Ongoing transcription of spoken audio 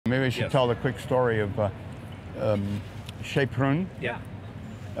Maybe I should tell the quick story of Chez Prune. Yeah.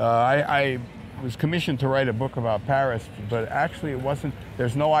 I was commissioned to write a book about Paris, but actually it wasn't.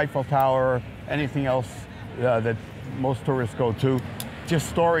 There's no Eiffel Tower or anything else that most tourists go to. Just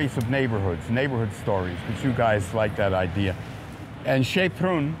stories of neighborhoods, neighborhood stories, because you guys like that idea. And Chez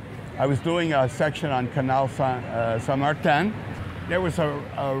Prune, I was doing a section on Canal Saint-Martin. There was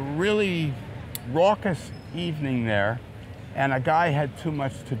a really raucous evening there, and a guy had too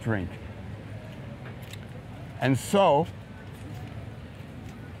much to drink. And so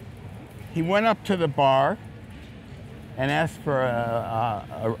he went up to the bar and asked for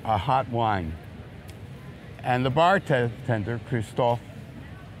a hot wine. And the bartender, Christophe,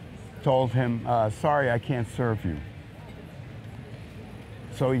 told him, sorry, I can't serve you.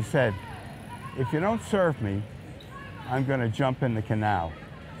 So he said, if you don't serve me, I'm going to jump in the canal.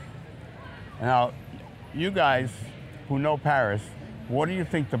 Now, you guys who know Paris, what do you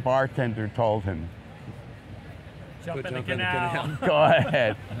think the bartender told him? Jump in the canal. Go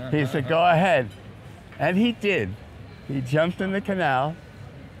ahead. He said, go ahead. And he did. He jumped in the canal.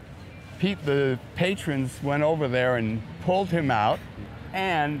 The patrons went over there and pulled him out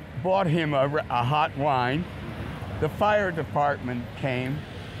and bought him a hot wine. The fire department came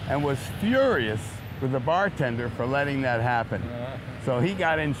and was furious with the bartender for letting that happen. So he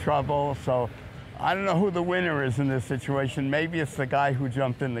got in trouble. So I don't know who the winner is in this situation. Maybe it's the guy who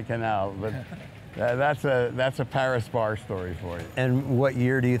jumped in the canal. But that's a Paris bar story for you. And what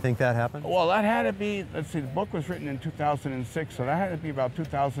year do you think that happened? Well, that had to be, let's see, the book was written in 2006, so that had to be about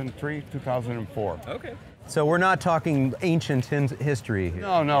 2003, 2004. Okay. So we're not talking ancient history here.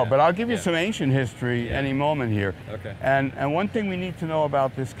 No, but I'll give you some ancient history any moment here. Okay. And one thing we need to know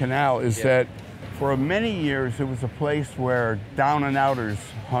about this canal is that for many years it was a place where down and outers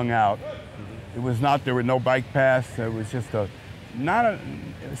hung out. It was not, there were no bike paths, it was just not a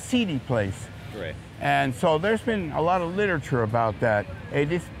seedy place. Right. And so there's been a lot of literature about that.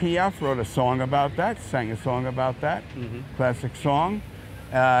 Edith Piaf wrote a song about that, sang a song about that, classic song.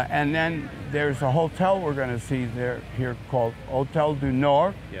 And then there's a hotel we're going to see here called Hotel du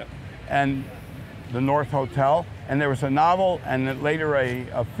Nord, and the North Hotel. And there was a novel and then later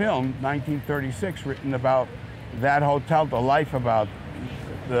a film, 1936, written about that hotel, the life about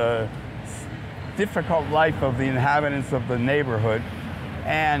the difficult life of the inhabitants of the neighborhood.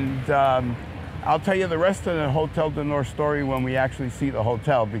 And I'll tell you the rest of the Hotel du Nord story when we actually see the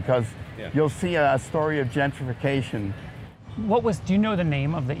hotel, because you'll see a story of gentrification. Do you know the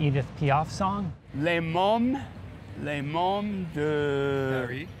name of the Edith Piaf song? Les Mômes de...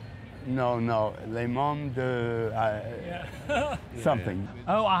 Paris? No, Les Mômes de... something.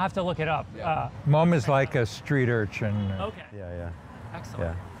 Oh, I'll have to look it up. Mom is like a street urchin. Okay. Yeah.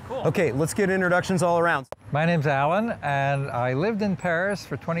 Excellent. Cool. Okay, let's get introductions all around. My name's Alan, and I lived in Paris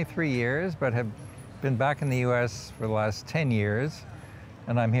for 23 years, but have been back in the US for the last 10 years,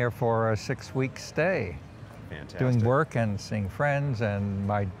 and I'm here for a 6-week stay. Fantastic. Doing work and seeing friends, and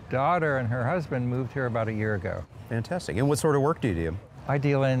my daughter and her husband moved here about a year ago. Fantastic. And what sort of work do you do? I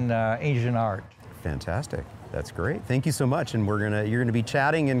deal in Asian art. Fantastic. That's great. Thank you so much. And you're gonna be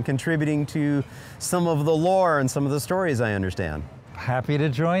chatting and contributing to some of the lore and some of the stories, I understand. Happy to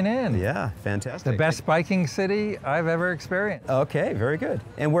join in. Yeah, fantastic. The best biking city I've ever experienced. Okay, very good.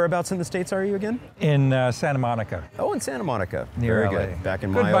 And whereabouts in the States are you again? In Santa Monica. Oh, in Santa Monica. Near Very LA. good. Back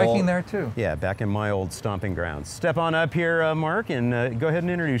in Good my biking old, there too. Yeah, back in my old stomping grounds. Step on up here, Mark, and go ahead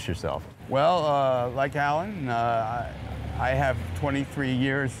and introduce yourself. Well, like Alan, I have 23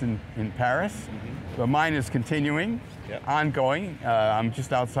 years in Paris, but mine is continuing, ongoing. I'm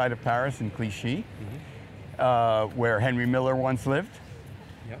just outside of Paris in Clichy, where Henry Miller once lived.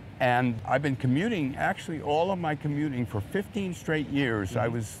 And I've been commuting, actually all of my commuting for 15 straight years. I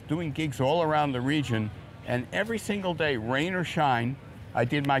was doing gigs all around the region, and every single day, rain or shine, I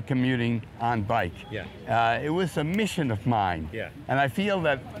did my commuting on bike. It was a mission of mine. And I feel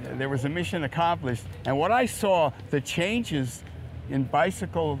that there was a mission accomplished. And what I saw, the changes in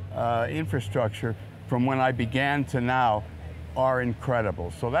bicycle infrastructure from when I began to now are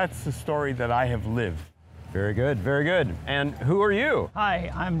incredible. So that's the story that I have lived. Very good, very good. And who are you? Hi,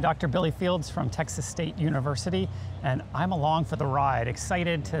 I'm Dr. Billy Fields from Texas State University, and I'm along for the ride,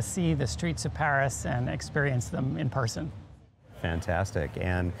 excited to see the streets of Paris and experience them in person. Fantastic.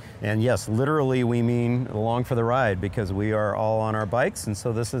 And yes, literally we mean along for the ride, because we are all on our bikes, and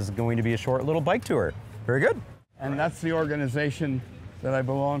so this is going to be a short little bike tour. Very good. And that's the organization that I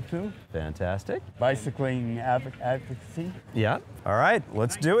belong to. Fantastic. Bicycling Advocacy. Yeah. All right,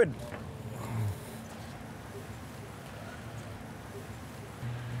 let's do it.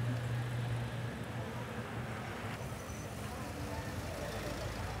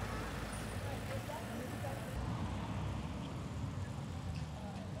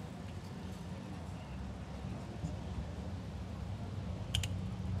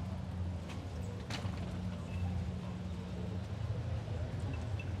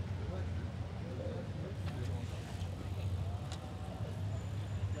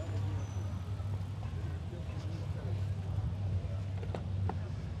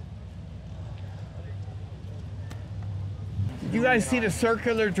 you guys see the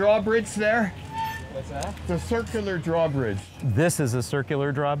circular drawbridge there? What's that? The circular drawbridge. This is a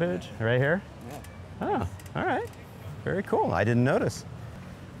circular drawbridge right here? Yeah. Oh, all right. Very cool. I didn't notice.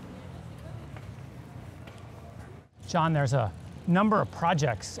 John, there's a number of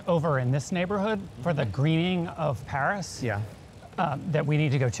projects over in this neighborhood for the greening of Paris. Yeah. That we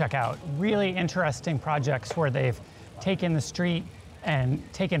need to go check out. Really interesting projects where they've taken the street and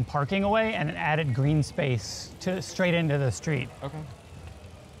taken parking away and added green space to straight into the street. Okay.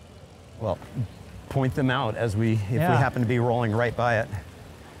 Well, point them out as if we happen to be rolling right by it.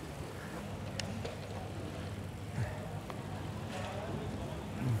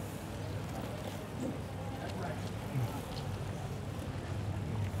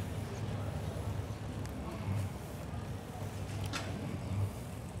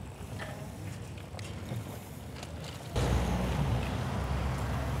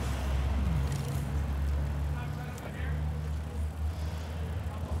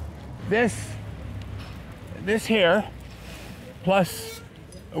 This here, plus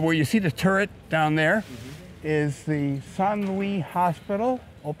where you see the turret down there, is the Saint Louis Hospital,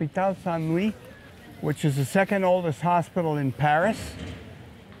 Hôpital Saint Louis, which is the second oldest hospital in Paris.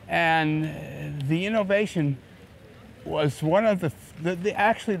 And the innovation was one of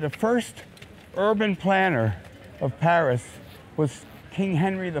actually the first urban planner of Paris was King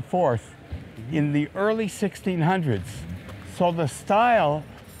Henry IV in the early 1600s. So the style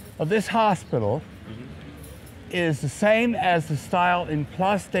of this hospital is the same as the style in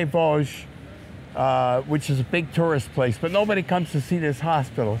Place des Vosges, which is a big tourist place, but nobody comes to see this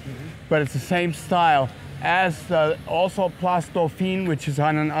hospital. But it's the same style as also Place Dauphine, which is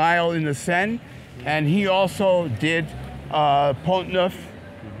on an isle in the Seine, and he also did Pont Neuf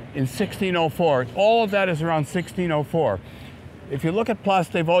in 1604. All of that is around 1604. If you look at Place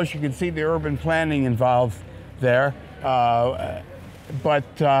des Vosges, you can see the urban planning involved there.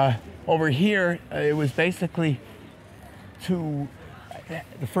 But over here, it was basically the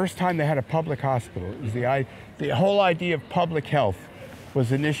first time they had a public hospital. It was the whole idea of public health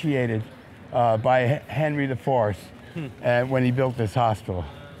was initiated by Henry IV when he built this hospital.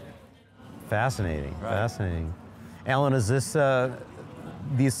 Fascinating, fascinating. Alan, is this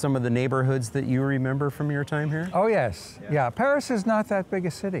these some of the neighborhoods that you remember from your time here? Oh yes, yeah. Paris is not that big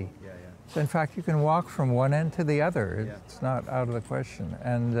a city. In fact, you can walk from one end to the other. It's not out of the question.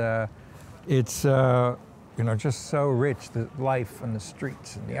 And it's just so rich, the life and the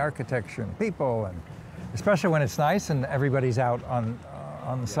streets and the architecture and people, and especially when it's nice and everybody's out on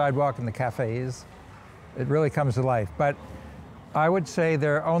the sidewalk and the cafes. It really comes to life. But I would say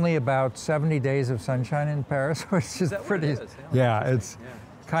there are only about 70 days of sunshine in Paris, which is pretty, it's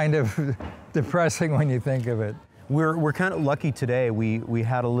kind of depressing when you think of it. We're kind of lucky today. We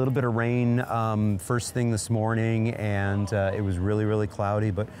had a little bit of rain first thing this morning, and it was really, really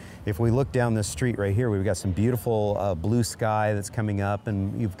cloudy. But if we look down this street right here, we've got some beautiful blue sky that's coming up,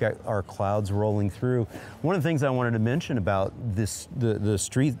 and you've got our clouds rolling through. One of the things I wanted to mention about this, the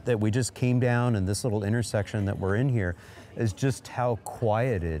street that we just came down and this little intersection that we're in here, is just how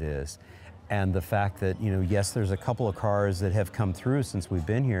quiet it is. And the fact that, yes, there's a couple of cars that have come through since we've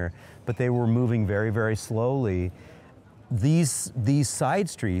been here, but they were moving very, very slowly. These side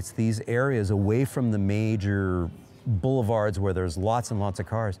streets, these areas away from the major boulevards where there's lots and lots of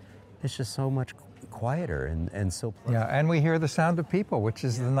cars, it's just so much quieter and so pleasant. Yeah, and we hear the sound of people, which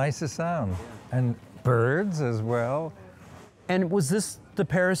is the nicest sound. And birds as well. And was this the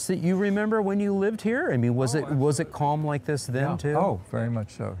Paris that you remember when you lived here? I mean, was it calm like this then too? Oh, very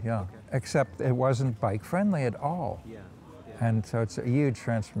much so, yeah. Except it wasn't bike friendly at all. And so it's a huge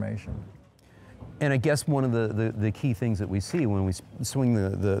transformation. And I guess one of the key things that we see when we swing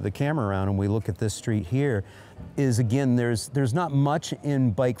the camera around and we look at this street here is, again, there's not much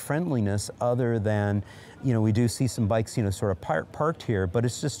in bike friendliness other than, we do see some bikes, sort of parked here, but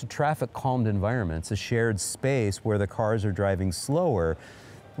it's just a traffic calmed environment. It's a shared space where the cars are driving slower.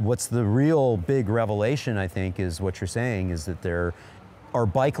 What's the real big revelation, I think, is what you're saying, is that there are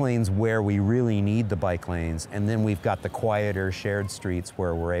bike lanes where we really need the bike lanes, and then we've got the quieter shared streets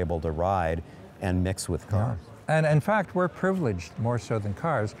where we're able to ride and mix with cars. Yeah. And in fact, we're privileged more so than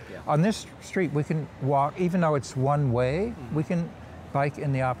cars. On this street, we can walk, even though it's one way, we can bike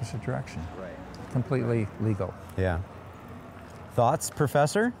in the opposite direction. Completely legal. Yeah. Thoughts,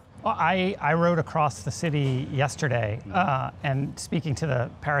 Professor? Well, I rode across the city yesterday, and speaking to the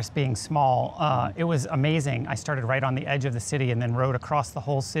Paris being small, it was amazing. I started right on the edge of the city and then rode across the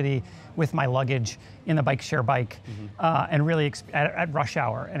whole city with my luggage in the bike share bike, and really at rush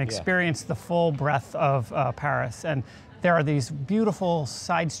hour, and experienced the full breadth of Paris. And there are these beautiful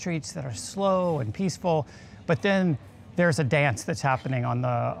side streets that are slow and peaceful, but then there's a dance that's happening on the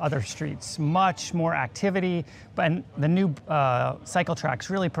other streets. Much more activity, but the new cycle tracks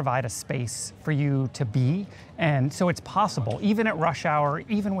really provide a space for you to be. And so it's possible, even at rush hour,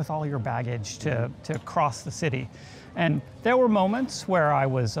 even with all your baggage, to cross the city. And there were moments where I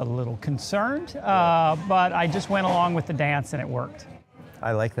was a little concerned, but I just went along with the dance and it worked.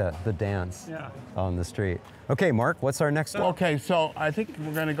 I like that, the dance on the street. Okay, Mark, what's our next stop? Okay, so I think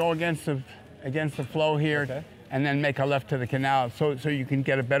we're going to go against the flow here, and then make a left to the canal, so you can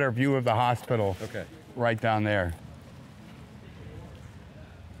get a better view of the hospital. Okay. Right down there.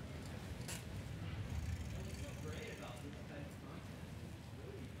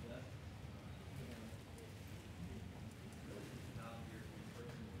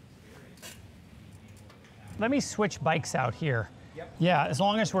 Let me switch bikes out here. Yep. Yeah, as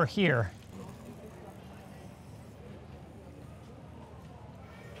long as we're here.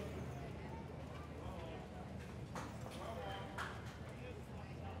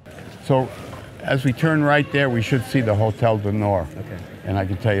 So as we turn right there, we should see the Hotel du Nord. Okay. And I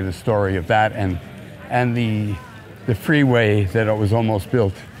can tell you the story of that and the freeway that it was almost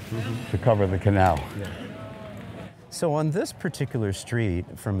built to cover the canal. Yeah. So on this particular street,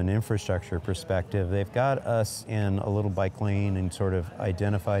 from an infrastructure perspective, they've got us in a little bike lane and sort of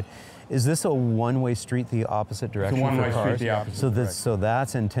identified. Is this a one-way street the opposite direction It's a one-way for cars? street the opposite So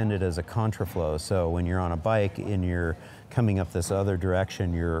that's intended as a contraflow. So when you're on a bike and you're coming up this other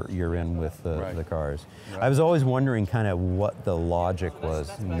direction, you're in with the cars. Right. I was always wondering kind of what the logic was,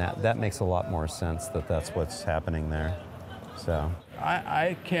 and that makes a lot more sense that that's what's happening there. So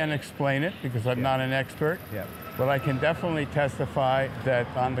I can't explain it because I'm not an expert. Yeah. But I can definitely testify that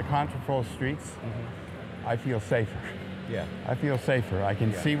on the contraflow streets, I feel safer. Yeah. I feel safer. I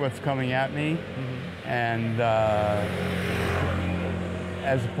can see what's coming at me, and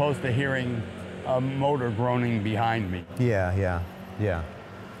as opposed to hearing a motor groaning behind me. Yeah.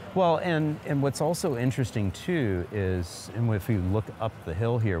 Well, and what's also interesting too is, and if we look up the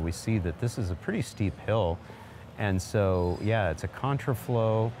hill here, we see that this is a pretty steep hill, and so it's a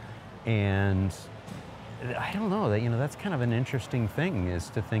contraflow, and I don't know, that that's kind of an interesting thing, is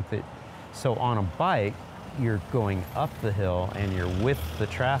to think that, so on a bike, you're going up the hill and you're with the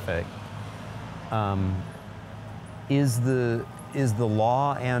traffic. Is the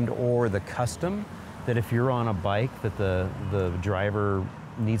law and or the custom that if you're on a bike that the driver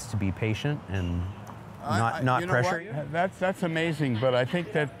needs to be patient and not pressure you? That's amazing, but I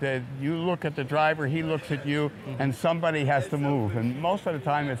think that you look at the driver, he looks at you, and somebody has to move, and most of the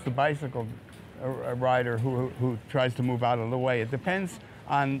time it's the bicycle rider who tries to move out of the way. It depends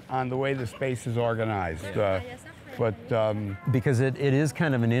on the way the space is organized. Because it is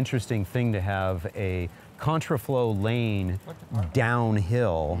kind of an interesting thing to have a contraflow lane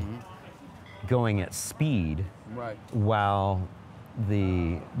downhill going at speed, while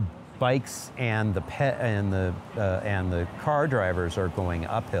the bikes and the car drivers are going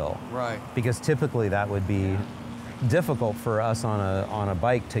uphill. Right. Because typically that would be difficult for us on a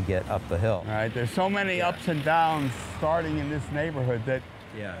bike to get up the hill. Right. There's so many ups and downs starting in this neighborhood that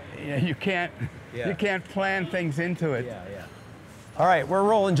you can't plan things into it. All right, we're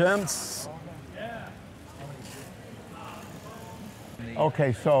rolling, gents.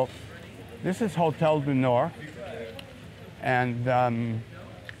 Okay, so this is Hotel du Nord, and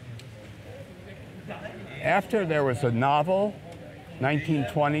after there was a novel,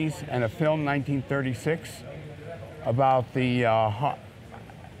 1920s, and a film, 1936, about the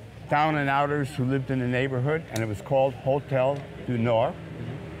down and outers who lived in the neighborhood, and it was called Hotel du Nord,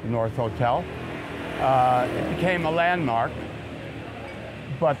 the North Hotel. It became a landmark,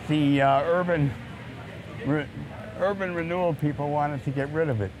 but the urban renewal people wanted to get rid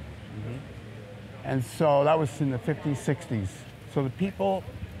of it. And so that was in the 50s, 60s. So the people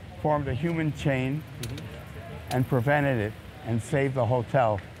formed a human chain and prevented it and saved the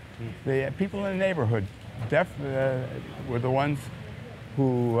hotel. The people in the neighborhood were the ones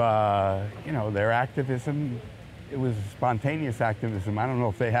who, their activism, it was spontaneous activism. I don't know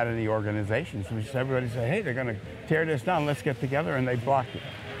if they had any organizations. It was just everybody said, hey, they're going to tear this down, let's get together, and they blocked it.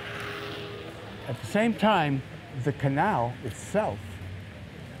 At the same time, the canal itself,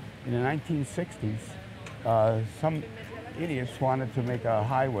 in the 1960s, some idiots wanted to make a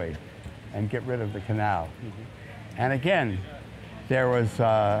highway and get rid of the canal. And again, there was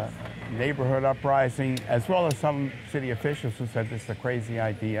neighborhood uprising, as well as some city officials who said this is a crazy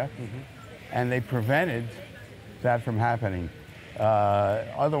idea, and they prevented that from happening.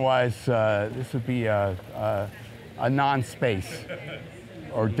 Otherwise, this would be a non-space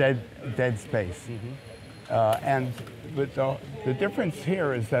or dead space. And But the difference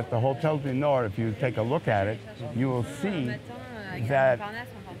here is that the Hotel du Nord, if you take a look at it, you will see that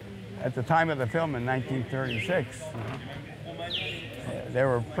at the time of the film in 1936, there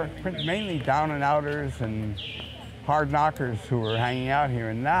were mainly down and outers and hard knockers who were hanging out here,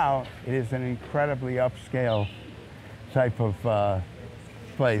 and now it is an incredibly upscale type of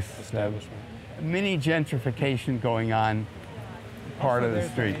place. Mini gentrification going on part of the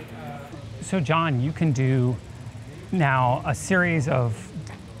street. So John, you can do now a series of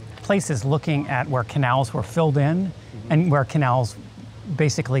places looking at where canals were filled in and where canals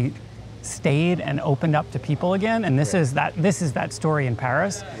basically stayed and opened up to people again, and this is that story in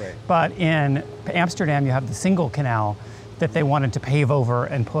Paris. Right. But in Amsterdam, you have the single canal that they wanted to pave over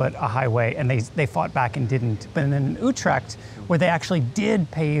and put a highway, and they fought back and didn't. But in Utrecht, where they actually did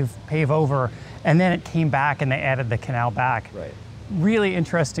pave over, and then it came back and they added the canal back. Right. Really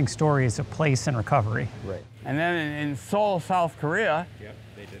interesting stories of place and recovery. Right. And then in Seoul, South Korea,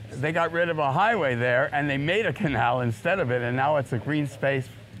 they got rid of a highway there and they made a canal instead of it, and now it's a green space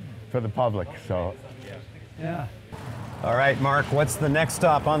for the public. So, Yeah. All right, Mark, what's the next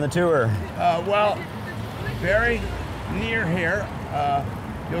stop on the tour? well, very near here,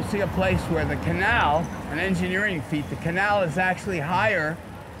 you'll see a place where the canal, an engineering feat, the canal is actually higher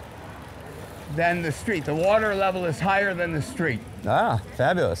than the street. The water level is higher than the street. Ah,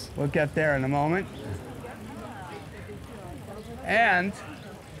 fabulous. We'll get there in a moment. And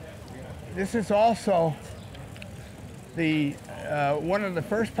this is also the one of the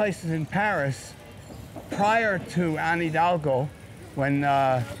first places in Paris prior to Anne Hidalgo, when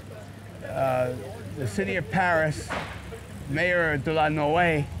the city of Paris, Mayor de la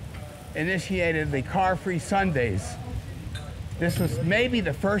Noë, initiated the car-free Sundays. This was maybe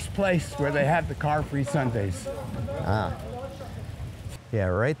the first place where they had the car-free Sundays. Ah. Yeah,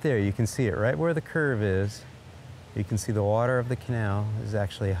 right there, you can see it right where the curve is. You can see the water of the canal is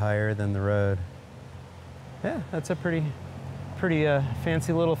actually higher than the road. Yeah, that's a pretty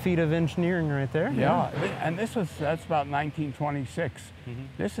fancy little feat of engineering right there. Yeah, and that's about 1926.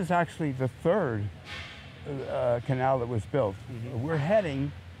 This is actually the third canal that was built. We're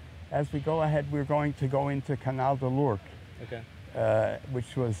heading, as we go ahead, we're going to go into Canal de l'Ourcq,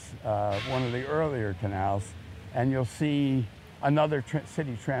 which was one of the earlier canals, and you'll see another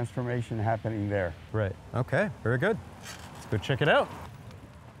city transformation happening there. Right, okay, very good. Let's go check it out.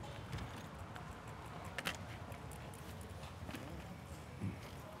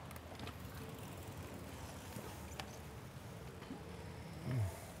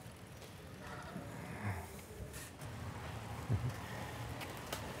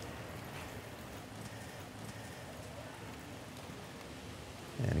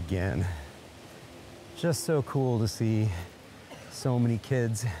 And again, just so cool to see so many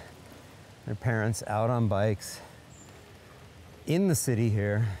kids, their parents out on bikes in the city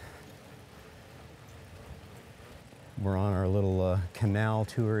here. We're on our little canal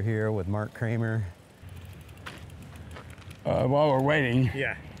tour here with Mark Cramer. While we're waiting,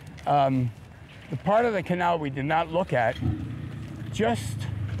 Yeah. the part of the canal we did not look at, just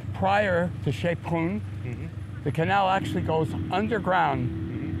prior to Cheprun, the canal actually goes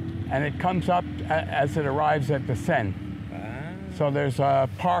underground and it comes up as it arrives at the Seine. So there's a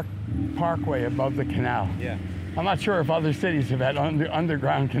parkway above the canal. Yeah. I'm not sure if other cities have had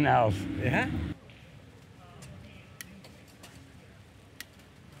underground canals. Yeah.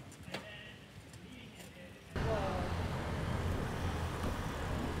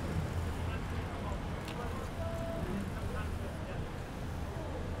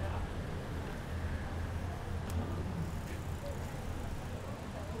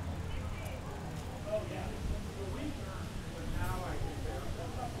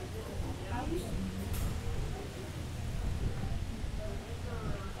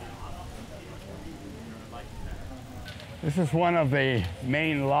 This is one of the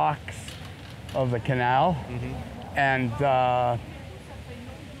main locks of the canal. And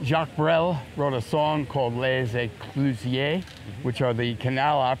Jacques Brel wrote a song called Les Éclusiers, which are the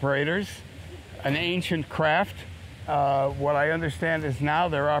canal operators, an ancient craft. What I understand is now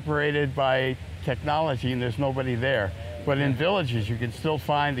they're operated by technology and there's nobody there. But in villages, you can still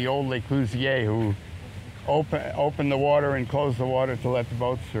find the old Éclusiers who open the water and close the water to let the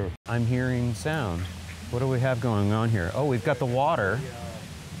boats through. I'm hearing sound. What do we have going on here? Oh, we've got the water.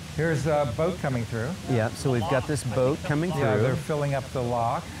 Here's a boat coming through. Yeah, so we've got this boat coming through. Yeah, they're filling up the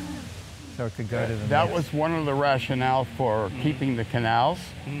lock so it could go to the That next. was one of the rationale for keeping the canals,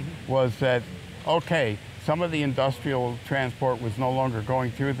 was that, okay, some of the industrial transport was no longer going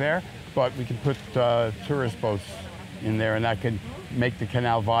through there, but we could put tourist boats in there, and that could make the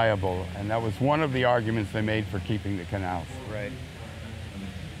canal viable. And that was one of the arguments they made for keeping the canals. Right.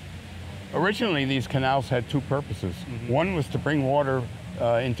 Originally, these canals had two purposes. One was to bring water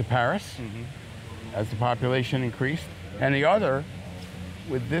into Paris as the population increased, and the other,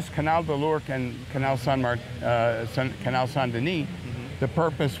 with this Canal de l'Ourcq and Canal Saint-Denis, the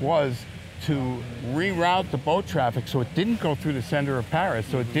purpose was to reroute the boat traffic so it didn't go through the center of Paris,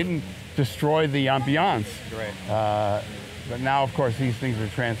 so it didn't destroy the ambiance. Right. But now, of course, these things are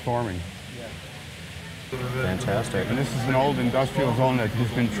transforming. Fantastic. And this is an old industrial zone that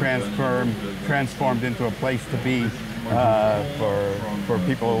has been transformed into a place to be for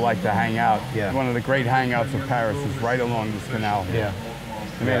people who like to hang out. Yeah. One of the great hangouts of Paris is right along this canal here. Yeah.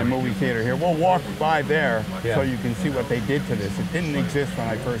 They made a movie theater here. We'll walk by there Yeah. so you can see what they did to this. It didn't exist when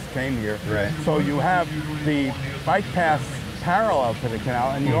I first came here. Right. So you have the bike paths parallel to the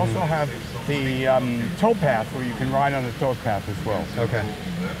canal, and you also have the tow path where you can ride on the tow path as well. Okay.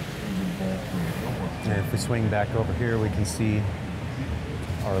 And if we swing back over here, we can see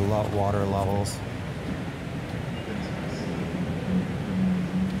our water levels.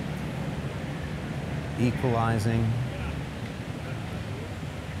 Equalizing.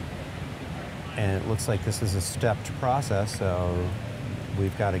 And it looks like this is a stepped process, so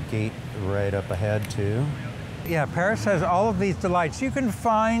we've got a gate right up ahead too. Yeah, Paris has all of these delights. You can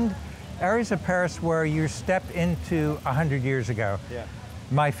find areas of Paris where you stepped into 100 years ago. Yeah.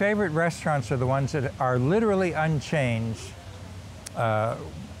 My favorite restaurants are the ones that are literally unchanged,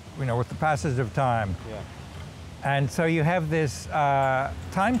 with the passage of time. Yeah. And so you have this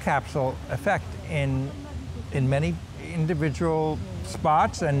time capsule effect in many individual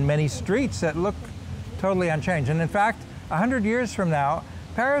spots and many streets that look totally unchanged. And in fact, 100 years from now,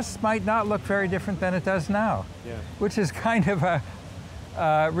 Paris might not look very different than it does now, which is kind of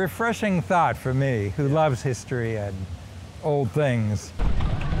a refreshing thought for me, who loves history and old things.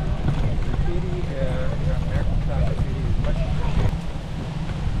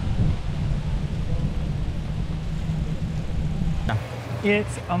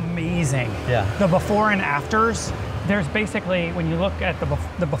 It's amazing. Yeah. The before and afters, there's basically, when you look at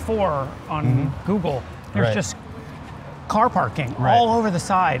the before on Google, there's Right. just car parking Right. all over the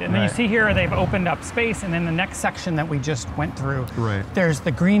side. And then you Right. see here they've opened up space, and then the next section that we just went through, Right. there's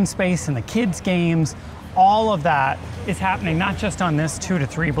the green space and the kids' games. All of that is happening not just on this 2 to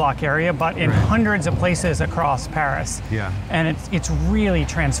 3 block area, but in hundreds of places across Paris. Yeah. And it's really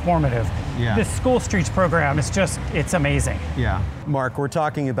transformative. Yeah. This School Streets program is it's amazing. Yeah. Mark, we're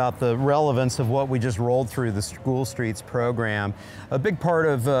talking about the relevance of what we just rolled through, the School Streets program. A big part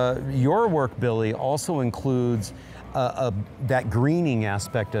of your work, Billy, also includes that greening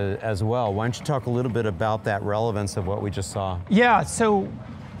aspect as well. Why don't you talk a little bit about that relevance of what we just saw? Yeah, so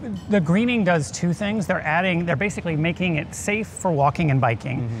the greening does two things. They're basically making it safe for walking and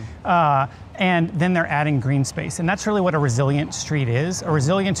biking. And then they're adding green space. And that's really what a resilient street is. A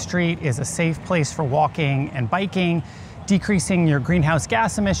resilient street is a safe place for walking and biking, decreasing your greenhouse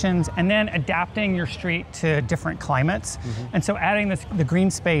gas emissions, and then adapting your street to different climates. And so adding the green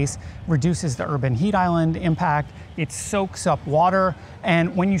space reduces the urban heat island impact. It soaks up water.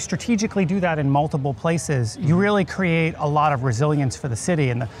 And when you strategically do that in multiple places, you really create a lot of resilience for the city.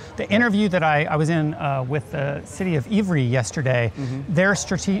 And the interview that I was in with the city of Ivry yesterday,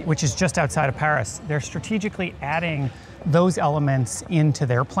 which is just outside of Paris, they're strategically adding those elements into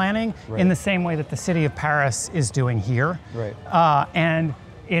their planning in the same way that the city of Paris is doing here. Right. And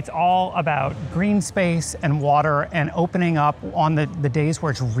it's all about green space and water and opening up on the days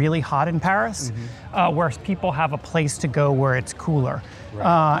where it's really hot in Paris, where people have a place to go where it's cooler.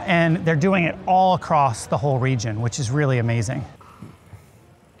 And they're doing it all across the whole region, which is really amazing.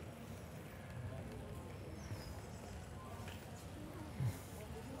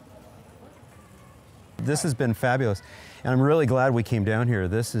 This has been fabulous, and I'm really glad we came down here.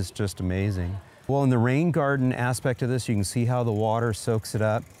 This is just amazing. Well, in the rain garden aspect of this, you can see how the water soaks it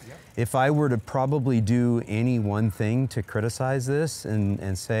up. Yep. If I were to probably do any one thing to criticize this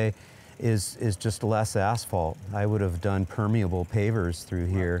and say is just less asphalt, I would have done permeable pavers through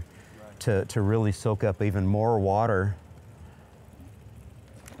here to really soak up even more water.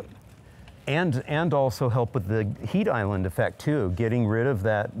 And also help with the heat island effect too, getting rid of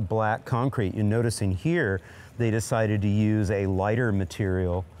that black concrete. You notice in here, they decided to use a lighter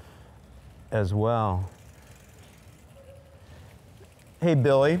material as well. Hey,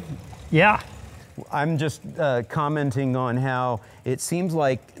 Billy. Yeah. I'm just commenting on how it seems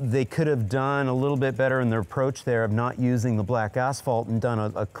like they could have done a little bit better in their approach there of not using the black asphalt and done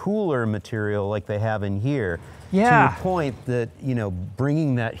a cooler material like they have in here. Yeah. To the point that,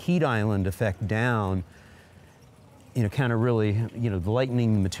 bringing that heat island effect down kind of really,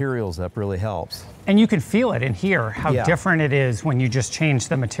 lightening the materials up really helps. And you can feel it in here, how Yeah. different it is when you just change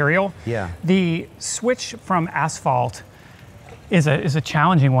the material. Yeah. The switch from asphalt is a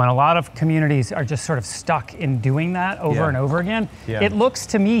challenging one. A lot of communities are just sort of stuck in doing that over Yeah. and over again. Yeah. It looks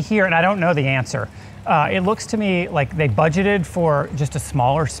to me here, and I don't know the answer, it looks to me like they budgeted for just a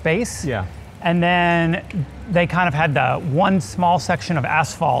smaller space. Yeah. And then they kind of had the one small section of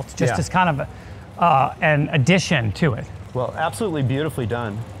asphalt just Yeah. as kind of an addition to it. Well, absolutely beautifully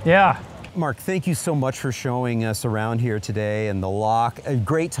done. Yeah. Mark, thank you so much for showing us around here today and the lock.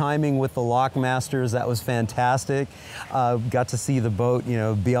 Great timing with the lock masters. That was fantastic. Got to see the boat,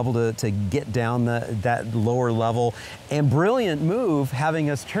 be able to get down that lower level. And brilliant move having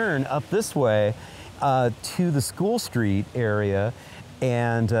us turn up this way to the School Street area.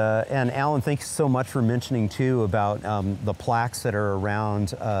 And Alan, thanks so much for mentioning too about the plaques that are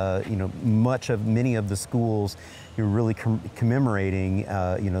around, many of the schools. You're really commemorating,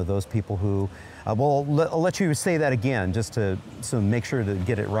 those people who. Well, I'll let you say that again, just to make sure to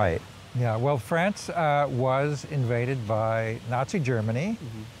get it right. Yeah. Well, France was invaded by Nazi Germany,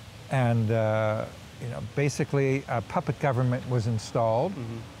 and basically a puppet government was installed.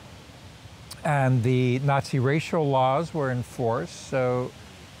 And the Nazi racial laws were enforced, so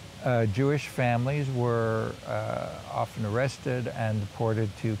Jewish families were often arrested and deported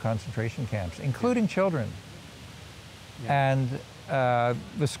to concentration camps, including children. Yeah. And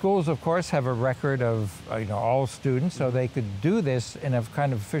the schools, of course, have a record of all students, so they could do this in a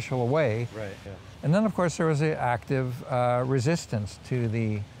kind of official way. Right. Yeah. And then, of course, there was an active resistance to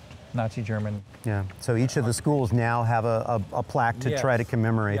the Nazi German. Yeah. So each of the schools now have a plaque to try to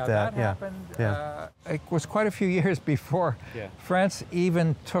commemorate that. That happened. It was quite a few years before France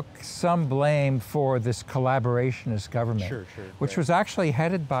even took some blame for this collaborationist government, which was actually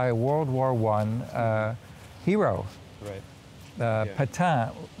headed by a World War I hero,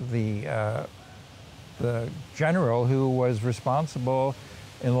 Pétain, the general who was responsible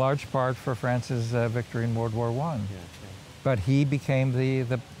in large part for France's victory in World War I. But he became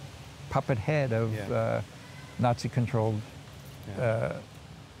the puppet head of Nazi-controlled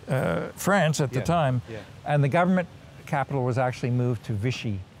France at the time. And the government capital was actually moved to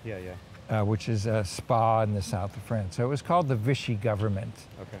Vichy, which is a spa in the south of France. So it was called the Vichy government.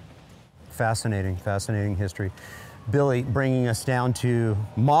 Okay. Fascinating, fascinating history. Billy, bringing us down to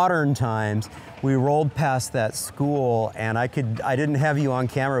modern times, we rolled past that school and I didn't have you on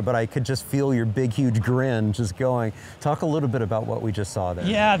camera, but I could just feel your big, huge grin just going. Talk a little bit about what we just saw there.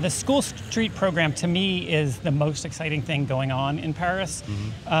 Yeah, the School Street program to me is the most exciting thing going on in Paris.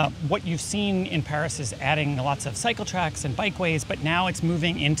 What you've seen in Paris is adding lots of cycle tracks and bikeways, but now it's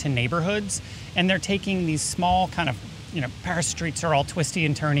moving into neighborhoods and they're taking these small kind of Paris streets are all twisty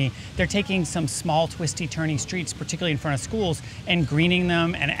and turny. They're taking some small twisty, turny streets, particularly in front of schools, and greening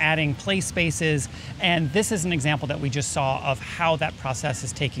them and adding play spaces. And this is an example that we just saw of how that process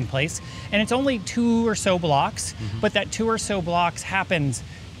is taking place. And it's only 2 or so blocks, but that 2 or so blocks happens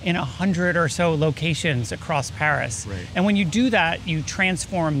in 100 or so locations across Paris. Right. And when you do that, you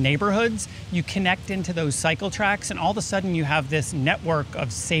transform neighborhoods, you connect into those cycle tracks, and all of a sudden you have this network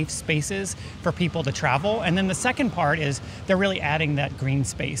of safe spaces for people to travel. And then the second part is they're really adding that green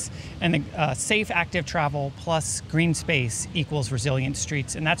space. And the safe, active travel plus green space equals resilient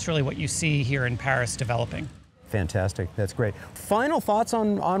streets. And that's really what you see here in Paris developing. Fantastic, that's great. Final thoughts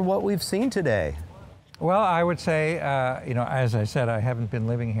on what we've seen today? Well, I would say, as I said, I haven't been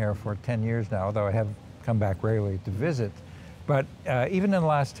living here for 10 years now, although I have come back regularly to visit. But even in the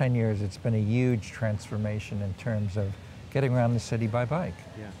last 10 years, it's been a huge transformation in terms of getting around the city by bike.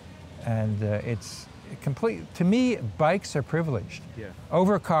 And it's complete, to me, bikes are privileged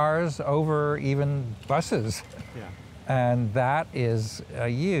over cars, over even buses. And that is a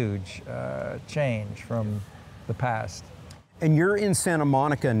huge change from the past. And you're in Santa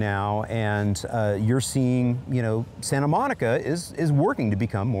Monica now, and you're seeing, Santa Monica is working to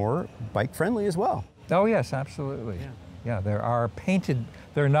become more bike-friendly as well. Oh yes, absolutely. Yeah, there are painted,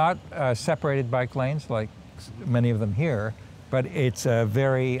 they're not separated bike lanes like many of them here, but it's a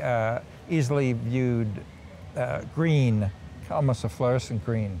very easily viewed green, almost a fluorescent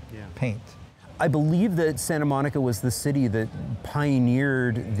green paint. I believe that Santa Monica was the city that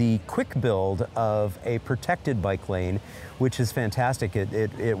pioneered the quick build of a protected bike lane, which is fantastic.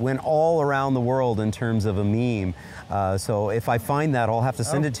 It went all around the world in terms of a meme. So if I find that, I'll have to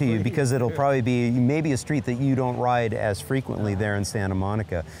send it to you because it'll probably be maybe a street that you don't ride as frequently there in Santa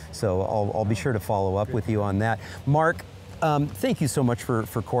Monica. So I'll be sure to follow up with you on that. Mark, thank you so much for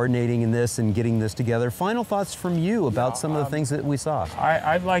coordinating in this and getting this together. Final thoughts from you about some of the things that we saw.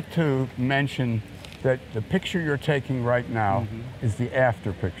 I'd like to mention that the picture you're taking right now is the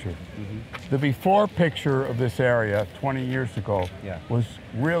after picture. The before picture of this area 20 years ago was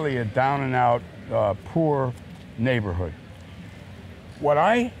really a down and out, poor neighborhood. What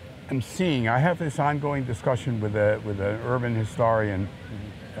I am seeing, I have this ongoing discussion with an urban historian,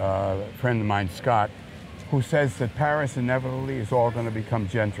 friend of mine, Scott, who says that Paris inevitably is all going to become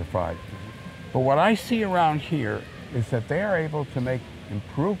gentrified. But what I see around here is that they are able to make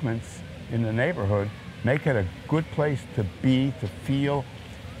improvements in the neighborhood, make it a good place to be, to feel,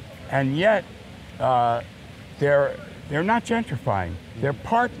 and yet they're not gentrifying. They're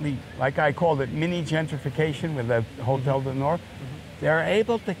partly, like I called it, mini gentrification with the Hotel du Nord. They're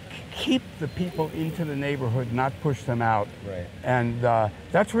able to keep the people into the neighborhood, not push them out. Right. And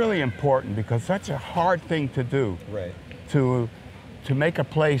that's really important because that's a hard thing to do. Right. To make a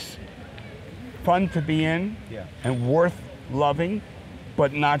place fun to be in and worth loving,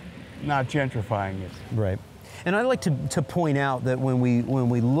 but not gentrifying it. Right. And I'd like to point out that when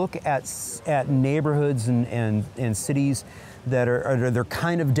we look at neighborhoods and cities that they're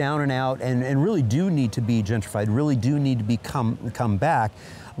kind of down and out and really do need to be gentrified, really do need to come back,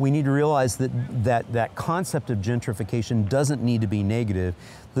 we need to realize that concept of gentrification doesn't need to be negative.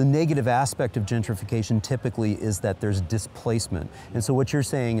 The negative aspect of gentrification typically is that there's displacement. And so what you're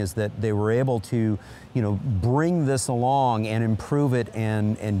saying is that they were able to, bring this along and improve it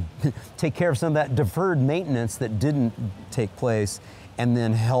and take care of some of that deferred maintenance that didn't take place, and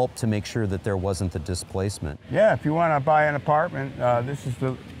then help to make sure that there wasn't the displacement. Yeah, if you want to buy an apartment, this is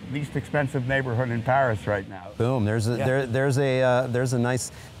the least expensive neighborhood in Paris right now. Boom, there's a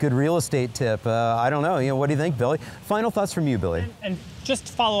nice, good real estate tip. I don't know, what do you think, Billy? Final thoughts from you, Billy. And just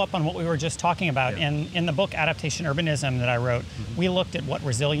to follow up on what we were just talking about, in the book Adaptation Urbanism that I wrote, we looked at what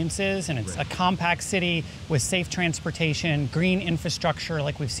resilience is, and it's a compact city with safe transportation, green infrastructure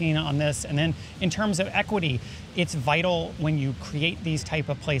like we've seen on this, and then in terms of equity, it's vital when you create these type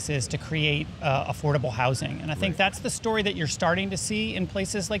of places to create affordable housing. And I think that's the story that you're starting to see in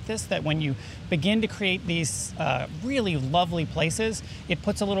places like this, that when you begin to create these really lovely places, it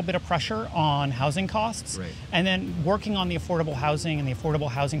puts a little bit of pressure on housing costs. And then working on the affordable housing and the affordable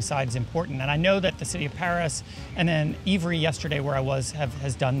housing side is important. And I know that the city of Paris and then Ivry yesterday where I was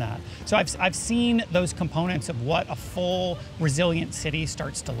has done that. So I've seen those components of what a full resilient city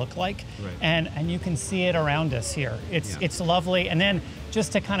starts to look like. And you can see it around us here. It's lovely. And then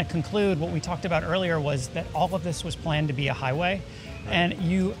just to kind of conclude, what we talked about earlier was that all of this was planned to be a highway. And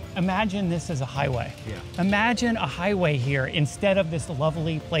you imagine this as a highway. Imagine a highway here instead of this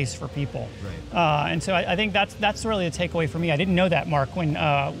lovely place for people. And so I think that's really the takeaway for me. I didn't know that, Mark,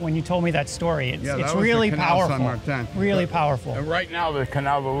 when you told me that story. It's really powerful. Really powerful. And right now, the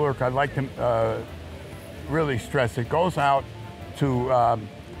Canal de l'Ourcq, I'd like to really stress, it goes out to a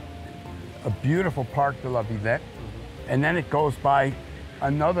beautiful Parc de la Villette, and then it goes by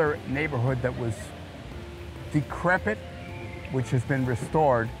another neighborhood that was decrepit, which has been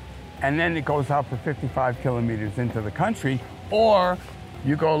restored, and then it goes out for 55 kilometers into the country, or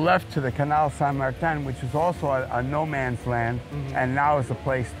you go left to the Canal Saint-Martin, which is also a no man's land, and now is a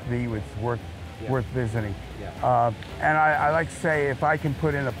place to be which is worth visiting. And I like to say, if I can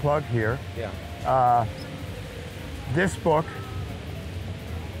put in a plug here, this book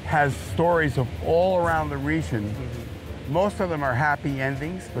has stories of all around the region. Most of them are happy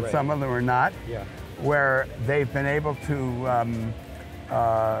endings, but some of them are not. Where they've been able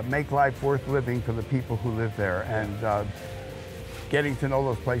to make life worth living for the people who live there, and getting to know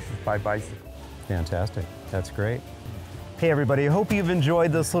those places by bicycle. Fantastic, that's great. Hey everybody, I hope you've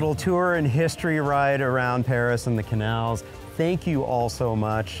enjoyed this little tour and history ride around Paris and the canals. Thank you all so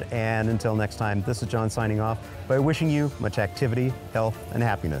much, and until next time, this is John signing off by wishing you much activity, health, and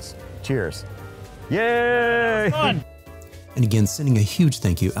happiness. Cheers. Yay! Fun. And again, sending a huge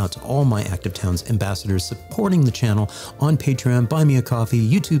thank you out to all my Active Towns ambassadors supporting the channel on Patreon, Buy Me a Coffee,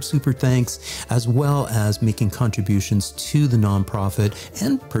 YouTube Super Thanks, as well as making contributions to the nonprofit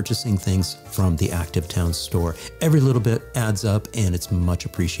and purchasing things from the Active Towns store. Every little bit adds up and it's much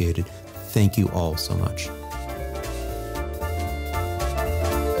appreciated. Thank you all so much.